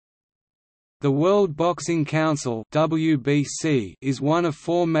The World Boxing Council (WBC) is one of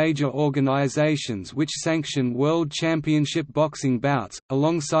four major organizations which sanction World Championship boxing bouts,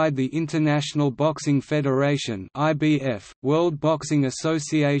 alongside the International Boxing Federation (IBF), World Boxing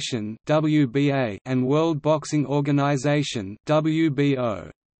Association (WBA), and World Boxing Organization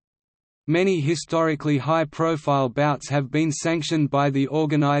 (WBO). Many historically high-profile bouts have been sanctioned by the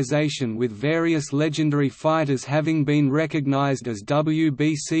organization, with various legendary fighters having been recognized as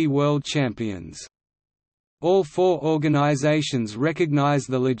WBC world champions. All four organizations recognize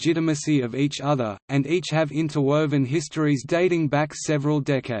the legitimacy of each other, and each have interwoven histories dating back several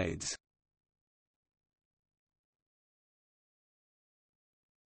decades.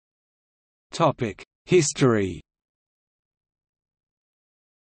 History.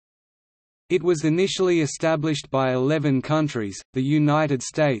 It was initially established by 11 countries: the United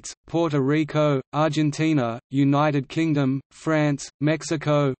States, Puerto Rico, Argentina, United Kingdom, France,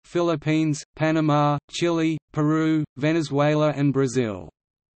 Mexico, Philippines, Panama, Chile, Peru, Venezuela and Brazil.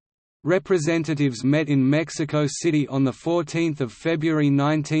 Representatives met in Mexico City on 14 February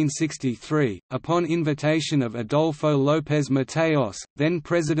 1963, upon invitation of Adolfo López Mateos, then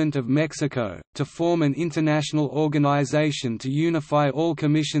President of Mexico, to form an international organization to unify all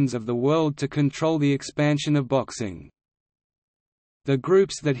commissions of the world to control the expansion of boxing. The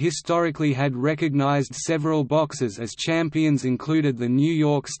groups that historically had recognized several boxers as champions included the New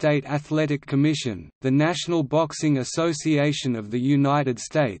York State Athletic Commission, the National Boxing Association of the United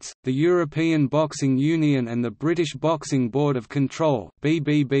States, the European Boxing Union and the British Boxing Board of Control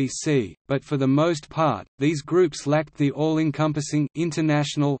 (BBBC), but for the most part, these groups lacked the all-encompassing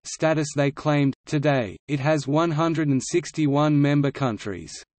international status they claimed. Today, it has 161 member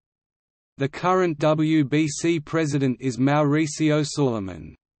countries. The current WBC president is Mauricio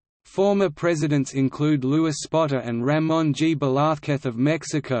Suleiman. Former presidents include Luis Spotter and Ramon G. Velázquez of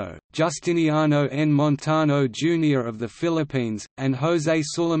Mexico, Justiniano N. Montano Jr. of the Philippines, and José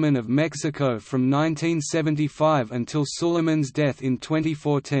Suleiman of Mexico from 1975 until Suleiman's death in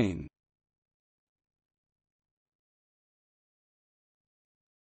 2014.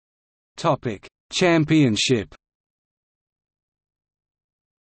 Championship.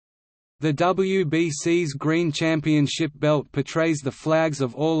 The WBC's Green Championship belt portrays the flags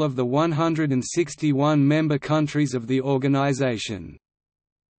of all of the 161 member countries of the organization.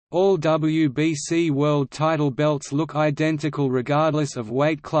 All WBC world title belts look identical regardless of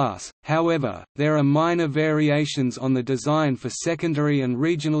weight class, however, there are minor variations on the design for secondary and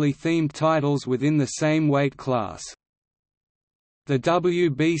regionally themed titles within the same weight class. The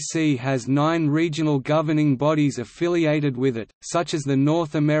WBC has 9 regional governing bodies affiliated with it, such as the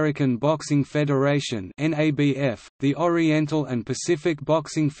North American Boxing Federation (NABF), the Oriental and Pacific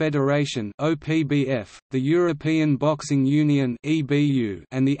Boxing Federation (OPBF), the European Boxing Union (EBU),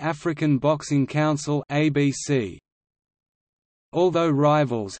 and the African Boxing Council (ABC). Although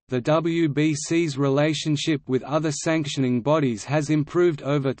rivals, the WBC's relationship with other sanctioning bodies has improved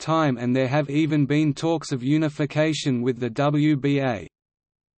over time, and there have even been talks of unification with the WBA.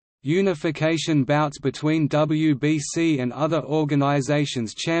 Unification bouts between WBC and other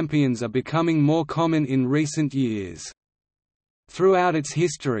organizations' champions are becoming more common in recent years. Throughout its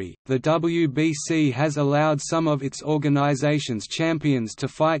history, the WBC has allowed some of its organization's champions to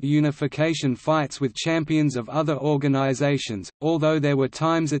fight unification fights with champions of other organizations, although there were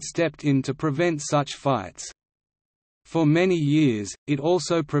times it stepped in to prevent such fights. For many years, it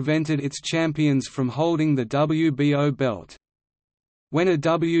also prevented its champions from holding the WBO belt. When a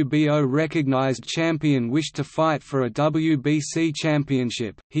WBO-recognized champion wished to fight for a WBC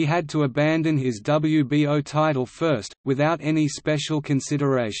championship, he had to abandon his WBO title first, without any special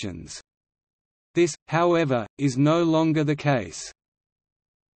considerations. This, however, is no longer the case.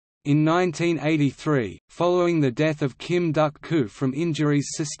 In 1983, following the death of Kim Duk-koo from injuries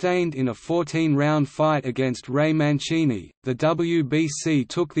sustained in a 14-round fight against Ray Mancini, the WBC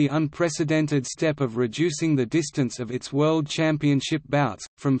took the unprecedented step of reducing the distance of its World Championship bouts,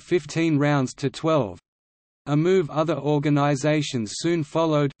 from 15 rounds to 12—a move other organizations soon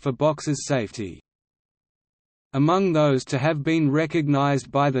followed, for boxers' safety. Among those to have been recognized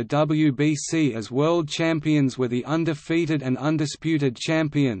by the WBC as world champions were the undefeated and undisputed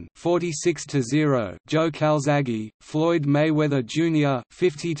champion 46-0 Joe Calzaghe, Floyd Mayweather Jr.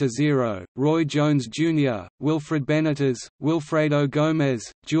 50-0, Roy Jones Jr., Wilfred Benitez, Wilfredo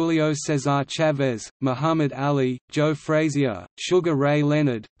Gomez, Julio Cesar Chavez, Muhammad Ali, Joe Frazier, Sugar Ray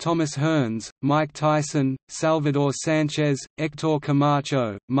Leonard, Thomas Hearns, Mike Tyson, Salvador Sanchez, Hector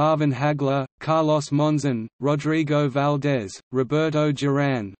Camacho, Marvin Hagler, Carlos Monzon, Rodrigo Rodrigo Valdez, Roberto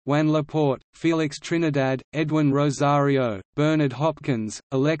Duran, Juan Laporte, Felix Trinidad, Edwin Rosario, Bernard Hopkins,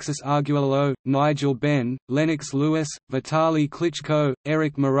 Alexis Arguello, Nigel Benn, Lennox Lewis, Vitaly Klitschko,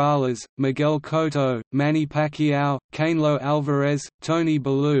 Eric Morales, Miguel Cotto, Manny Pacquiao, Canelo Alvarez, Tony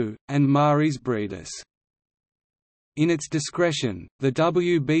Bellew, and Maurice Breedis. In its discretion, the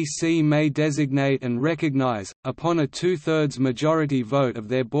WBC may designate and recognize, upon a two-thirds majority vote of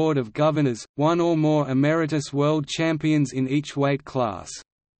their Board of Governors, one or more emeritus world champions in each weight class.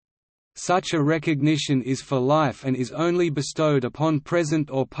 Such a recognition is for life and is only bestowed upon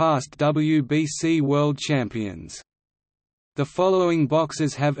present or past WBC world champions. The following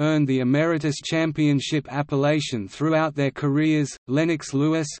boxers have earned the Emeritus Championship appellation throughout their careers: Lennox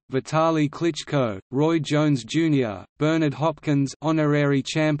Lewis, Vitaly Klitschko, Roy Jones Jr., Bernard Hopkins Honorary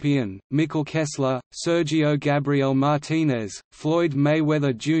Champion, Mikkel Kessler, Sergio Gabriel Martinez, Floyd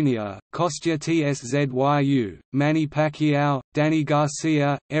Mayweather Jr., Kostya Tzyu, Manny Pacquiao, Danny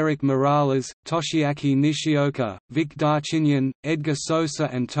Garcia, Eric Morales, Toshiaki Nishioka, Vic Darchinyan, Edgar Sosa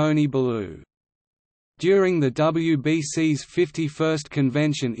and Tony Bellew. During the WBC's 51st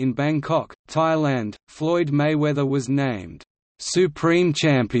convention in Bangkok, Thailand, Floyd Mayweather was named Supreme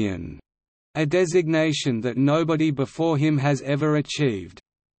Champion, a designation that nobody before him has ever achieved.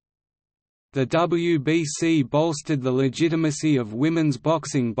 The WBC bolstered the legitimacy of women's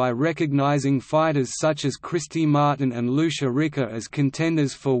boxing by recognizing fighters such as Christy Martin and Lucia Ricker as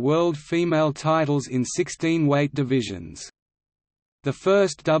contenders for world female titles in 16 weight divisions. The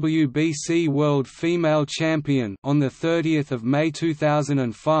first WBC World Female Champion on 30 May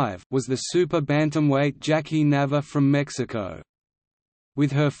 2005 was the super bantamweight Jackie Nava from Mexico.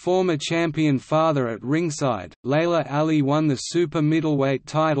 With her former champion father at ringside, Layla Ali won the super middleweight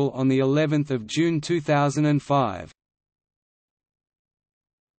title on the 11th of June 2005.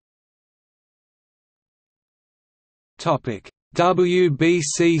 Topic: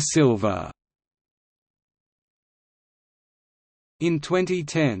 WBC Silver. In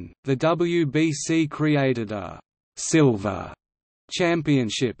 2010, the WBC created a «Silver»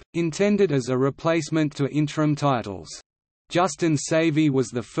 championship, intended as a replacement to interim titles. Justin Savey was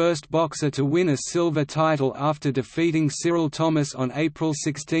the first boxer to win a silver title after defeating Cyril Thomas on April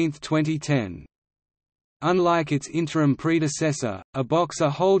 16, 2010. Unlike its interim predecessor, a boxer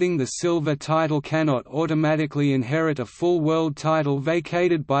holding the silver title cannot automatically inherit a full world title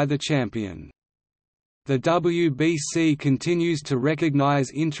vacated by the champion. The WBC continues to recognize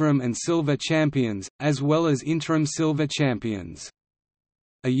interim and silver champions, as well as interim silver champions.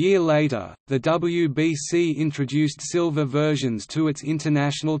 A year later, the WBC introduced silver versions to its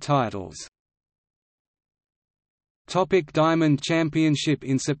international titles. Diamond Championship.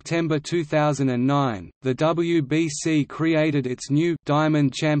 In September 2009, the WBC created its new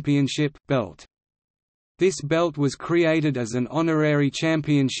Diamond Championship belt. This belt was created as an honorary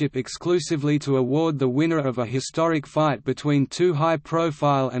championship exclusively to award the winner of a historic fight between two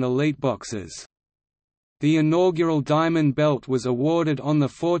high-profile and elite boxers. The inaugural Diamond Belt was awarded on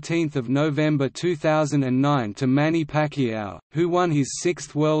 14 November 2009 to Manny Pacquiao, who won his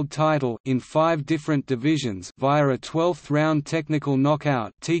sixth world title in 5 different divisions via a 12th-round technical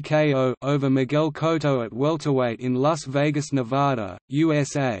knockout (TKO) over Miguel Cotto at welterweight in Las Vegas, Nevada,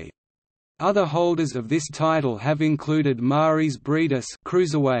 USA. Other holders of this title have included Maurice Breedis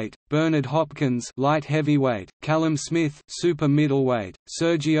cruiserweight, Bernard Hopkins light heavyweight, Callum Smith super middleweight,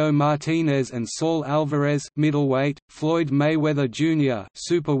 Sergio Martinez and Saul Alvarez middleweight, Floyd Mayweather Jr.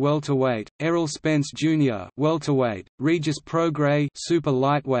 super welterweight, Errol Spence Jr. welterweight, Regis Prograis super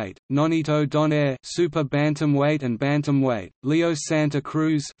lightweight, Nonito Donaire super bantamweight and bantamweight, Leo Santa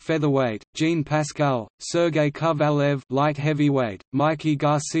Cruz featherweight, Jean Pascal, Sergey Kovalev light heavyweight, Mikey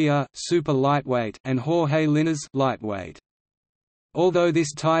Garcia super lightweight, and Jorge Linares lightweight. Although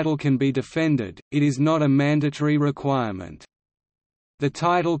this title can be defended, it is not a mandatory requirement. The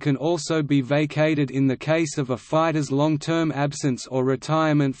title can also be vacated in the case of a fighter's long-term absence or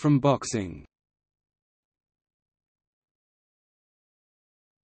retirement from boxing.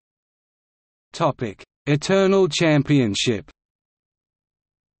 Topic: Eternal Championship.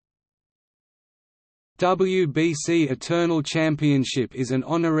 WBC Eternal Championship is an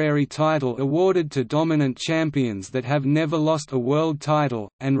honorary title awarded to dominant champions that have never lost a world title,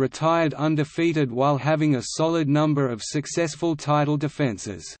 and retired undefeated while having a solid number of successful title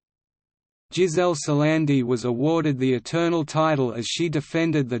defenses. Giselle Salandi was awarded the Eternal title as she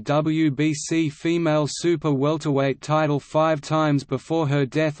defended the WBC female super welterweight title 5 times before her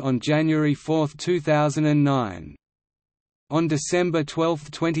death on January 4, 2009. On December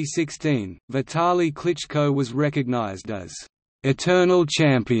 12, 2016, Vitaly Klitschko was recognized as «Eternal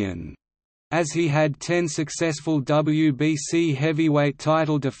Champion» as he had 10 successful WBC heavyweight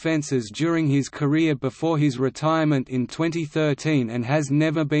title defenses during his career before his retirement in 2013 and has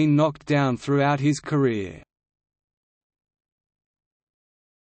never been knocked down throughout his career.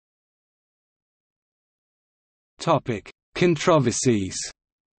 Controversies.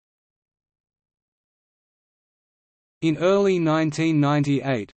 In early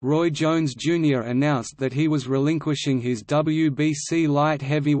 1998, Roy Jones Jr. announced that he was relinquishing his WBC light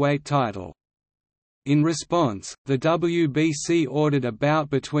heavyweight title. In response, the WBC ordered a bout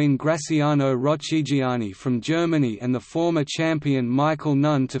between Graciano Rocchigiani from Germany and the former champion Michael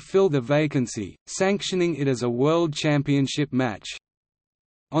Nunn to fill the vacancy, sanctioning it as a World Championship match.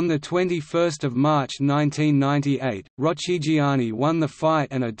 On 21 March 1998, Rocchigiani won the fight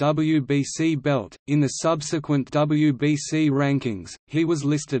and a WBC belt. In the subsequent WBC rankings, he was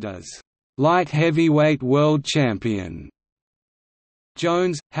listed as light heavyweight world champion.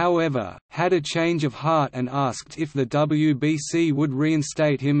 Jones, however, had a change of heart and asked if the WBC would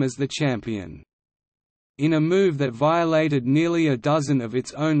reinstate him as the champion. In a move that violated nearly a dozen of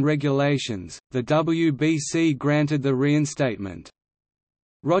its own regulations, the WBC granted the reinstatement.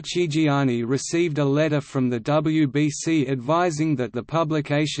 Rocchigiani received a letter from the WBC advising that the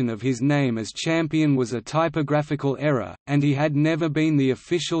publication of his name as champion was a typographical error, and he had never been the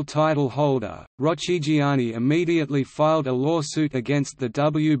official title holder. Rocchigiani immediately filed a lawsuit against the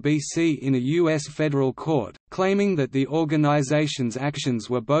WBC in a U.S. federal court, claiming that the organization's actions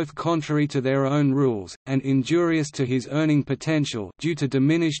were both contrary to their own rules, and injurious to his earning potential due to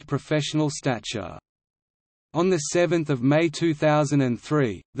diminished professional stature. On 7 May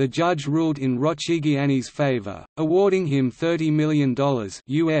 2003, the judge ruled in Rocchigiani's favor, awarding him $30 million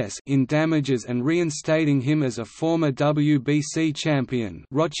US in damages and reinstating him as a former WBC champion.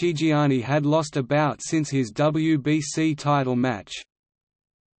 Rocchigiani had lost a bout since his WBC title match.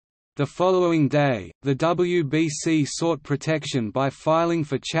 The following day, the WBC sought protection by filing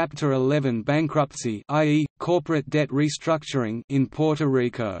for Chapter 11 bankruptcy, i.e., corporate debt restructuring, in Puerto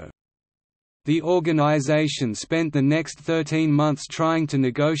Rico. The organization spent the next 13 months trying to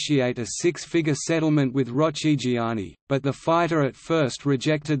negotiate a six-figure settlement with Rocchigiani, but the fighter at first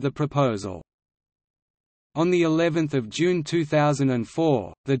rejected the proposal. On the 11th of June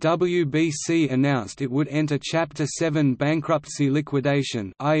 2004, the WBC announced it would enter Chapter 7 bankruptcy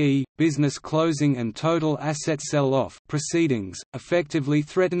liquidation, i.e., business closing and total asset sell-off proceedings, effectively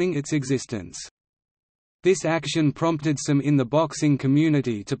threatening its existence. This action prompted some in the boxing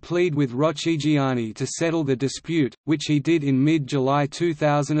community to plead with Rocchigiani to settle the dispute, which he did in mid-July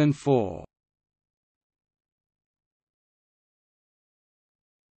 2004.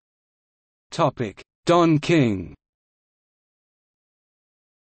 Don King.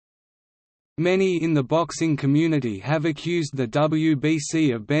 Many in the boxing community have accused the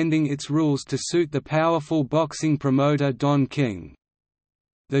WBC of bending its rules to suit the powerful boxing promoter Don King.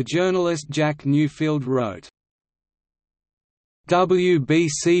 The journalist Jack Newfield wrote,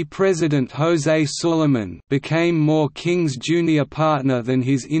 WBC President Jose Sulaiman became more King's junior partner than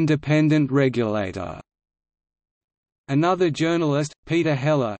his independent regulator. Another journalist, Peter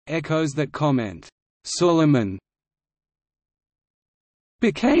Heller, echoes that comment. Sulaiman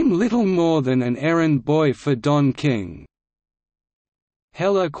became little more than an errand boy for Don King.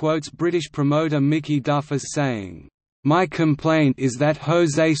 Heller quotes British promoter Mickey Duff as saying, "My complaint is that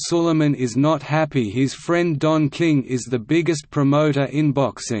Jose Sulaiman is not happy his friend Don King is the biggest promoter in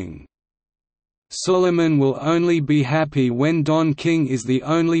boxing. Sulaiman will only be happy when Don King is the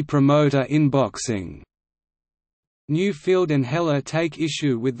only promoter in boxing." Newfield and Heller take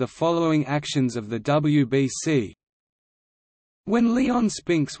issue with the following actions of the WBC. When Leon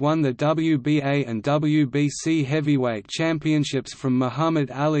Spinks won the WBA and WBC heavyweight championships from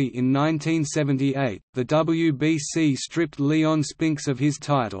Muhammad Ali in 1978, the WBC stripped Leon Spinks of his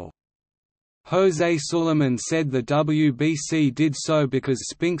title. Jose Sulaiman said the WBC did so because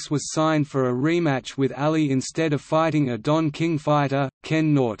Spinks was signed for a rematch with Ali instead of fighting a Don King fighter,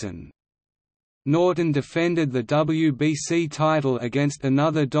 Ken Norton. Norton defended the WBC title against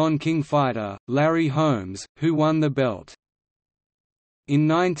another Don King fighter, Larry Holmes, who won the belt. In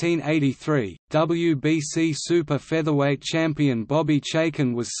 1983, WBC super featherweight champion Bobby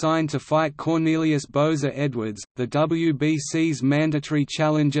Chacon was signed to fight Cornelius Boza Edwards, the WBC's mandatory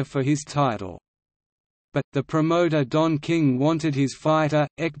challenger for his title. But, the promoter Don King wanted his fighter,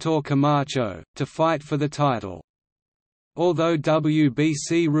 Hector Camacho, to fight for the title. Although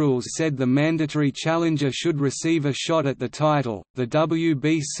WBC rules said the mandatory challenger should receive a shot at the title, the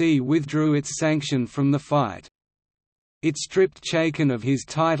WBC withdrew its sanction from the fight. It stripped Chacon of his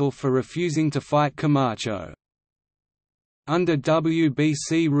title for refusing to fight Camacho. Under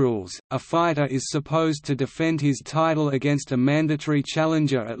WBC rules, a fighter is supposed to defend his title against a mandatory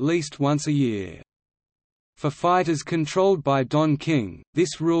challenger at least once a year. For fighters controlled by Don King,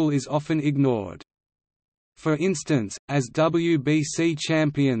 this rule is often ignored. For instance, as WBC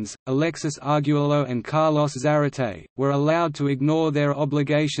champions, Alexis Arguello and Carlos Zarate were allowed to ignore their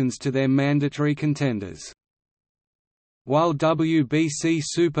obligations to their mandatory contenders. While WBC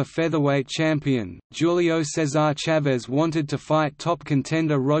super featherweight champion, Julio Cesar Chavez wanted to fight top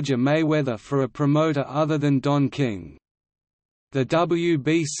contender Roger Mayweather for a promoter other than Don King. The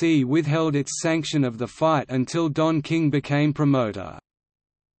WBC withheld its sanction of the fight until Don King became promoter.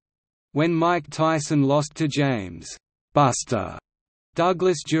 When Mike Tyson lost to James "Buster"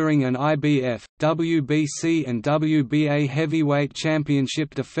 Douglas during an IBF, WBC and WBA heavyweight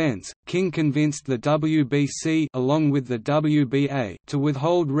championship defense, King convinced the WBC along with the WBA to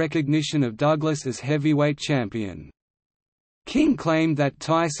withhold recognition of Douglas as heavyweight champion. King claimed that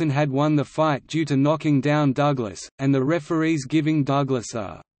Tyson had won the fight due to knocking down Douglas, and the referees giving Douglas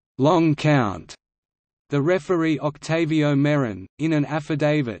a long count. The referee Octavio Merin, in an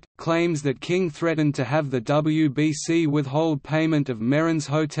affidavit, claims that King threatened to have the WBC withhold payment of Merin's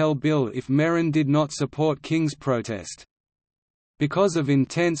hotel bill if Merin did not support King's protest. Because of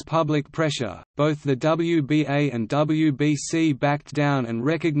intense public pressure, both the WBA and WBC backed down and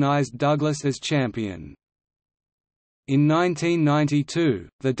recognized Douglas as champion. In 1992,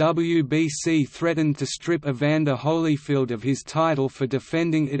 the WBC threatened to strip Evander Holyfield of his title for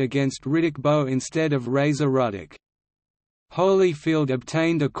defending it against Riddick Bowe instead of Razor Ruddock. Holyfield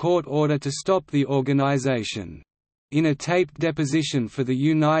obtained a court order to stop the organization. In a taped deposition for the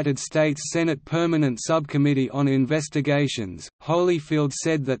United States Senate Permanent Subcommittee on Investigations, Holyfield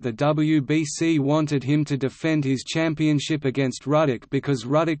said that the WBC wanted him to defend his championship against Ruddock because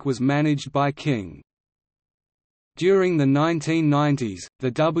Ruddock was managed by King. During the 1990s,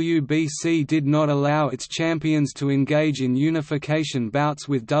 the WBC did not allow its champions to engage in unification bouts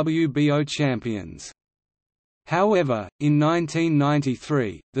with WBO champions. However, in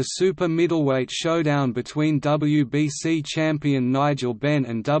 1993, the super middleweight showdown between WBC champion Nigel Benn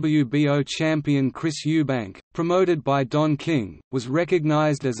and WBO champion Chris Eubank, promoted by Don King, was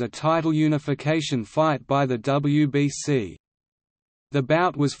recognized as a title unification fight by the WBC. The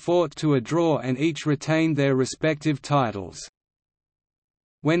bout was fought to a draw and each retained their respective titles.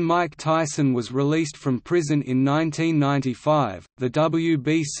 When Mike Tyson was released from prison in 1995, the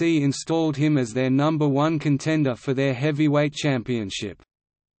WBC installed him as their number one contender for their heavyweight championship.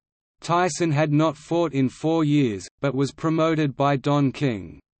 Tyson had not fought in 4 years, but was promoted by Don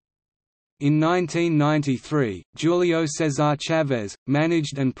King. In 1993, Julio Cesar Chavez,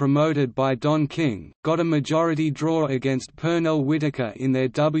 managed and promoted by Don King, got a majority draw against Pernell Whitaker in their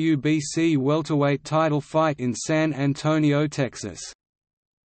WBC welterweight title fight in San Antonio, Texas.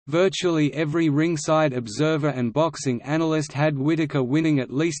 Virtually every ringside observer and boxing analyst had Whitaker winning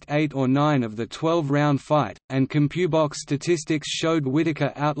at least 8 or 9 of the 12-round fight, and CompuBox statistics showed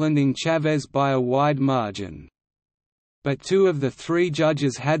Whitaker outlanding Chavez by a wide margin. But 2 of the 3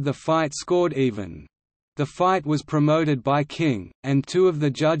 judges had the fight scored even. The fight was promoted by King, and 2 of the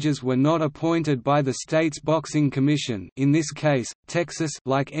judges were not appointed by the state's boxing commission, in this case, Texas,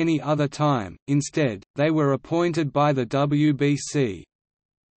 like any other time. Instead, they were appointed by the WBC.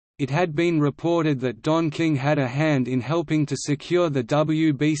 It had been reported that Don King had a hand in helping to secure the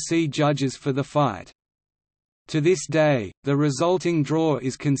WBC judges for the fight. To this day, the resulting draw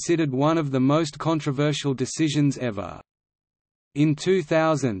is considered one of the most controversial decisions ever. In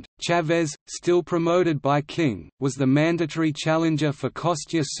 2000, Chavez, still promoted by King, was the mandatory challenger for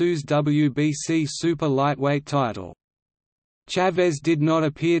Kostya Tsou's WBC super lightweight title. Chavez did not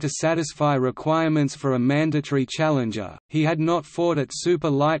appear to satisfy requirements for a mandatory challenger. He had not fought at super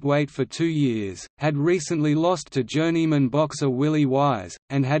lightweight for 2 years, had recently lost to journeyman boxer Willie Wise,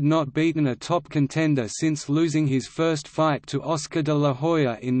 and had not beaten a top contender since losing his first fight to Oscar de la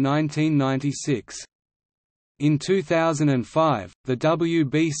Hoya in 1996. In 2005, the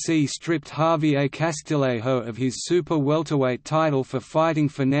WBC stripped Javier Castillejo of his super welterweight title for fighting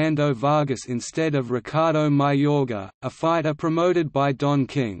Fernando Vargas instead of Ricardo Mayorga, a fighter promoted by Don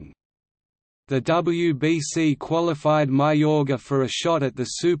King. The WBC qualified Mayorga for a shot at the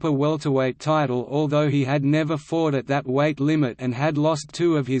super welterweight title, although he had never fought at that weight limit and had lost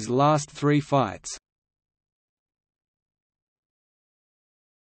 2 of his last 3 fights.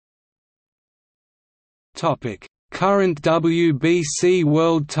 Current WBC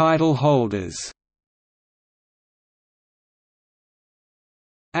world title holders.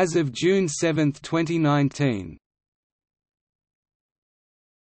 As of June 7, 2019.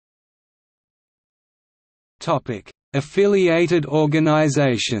 Affiliated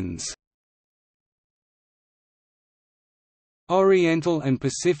organizations. Oriental and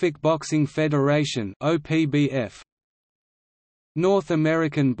Pacific Boxing Federation (OPBF), North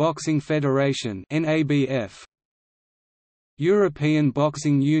American Boxing Federation (NABF), European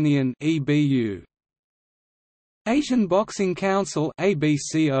Boxing Union (EBU), Asian Boxing Council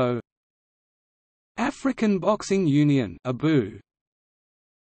 (ABCO), African Boxing Union (ABU),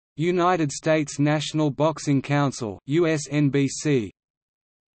 United States National Boxing Council (USNBC),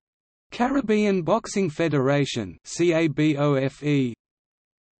 Caribbean Boxing Federation (CABOFE),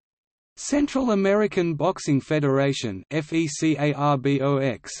 Central American Boxing Federation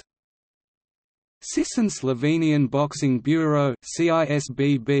 (FECARBOX), CIS and Slovenian Boxing Bureau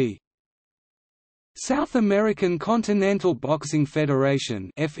 (CISBB), South American Continental Boxing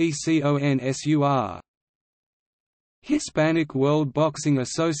Federation (FECONSUR), Hispanic World Boxing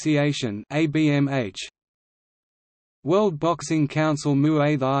Association (ABMH), World Boxing Council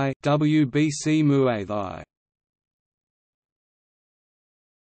Muay Thai (WBC Muay Thai).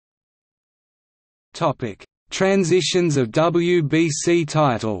 Topic: Transitions of WBC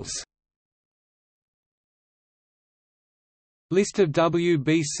titles. List of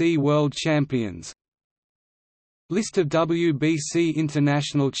WBC World Champions. List of WBC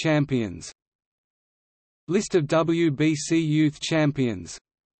International Champions. List of WBC Youth Champions.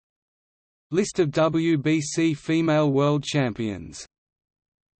 List of WBC Female World Champions.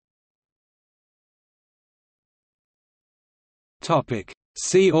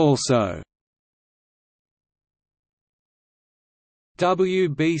 See also: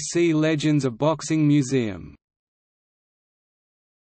 WBC Legends of Boxing Museum.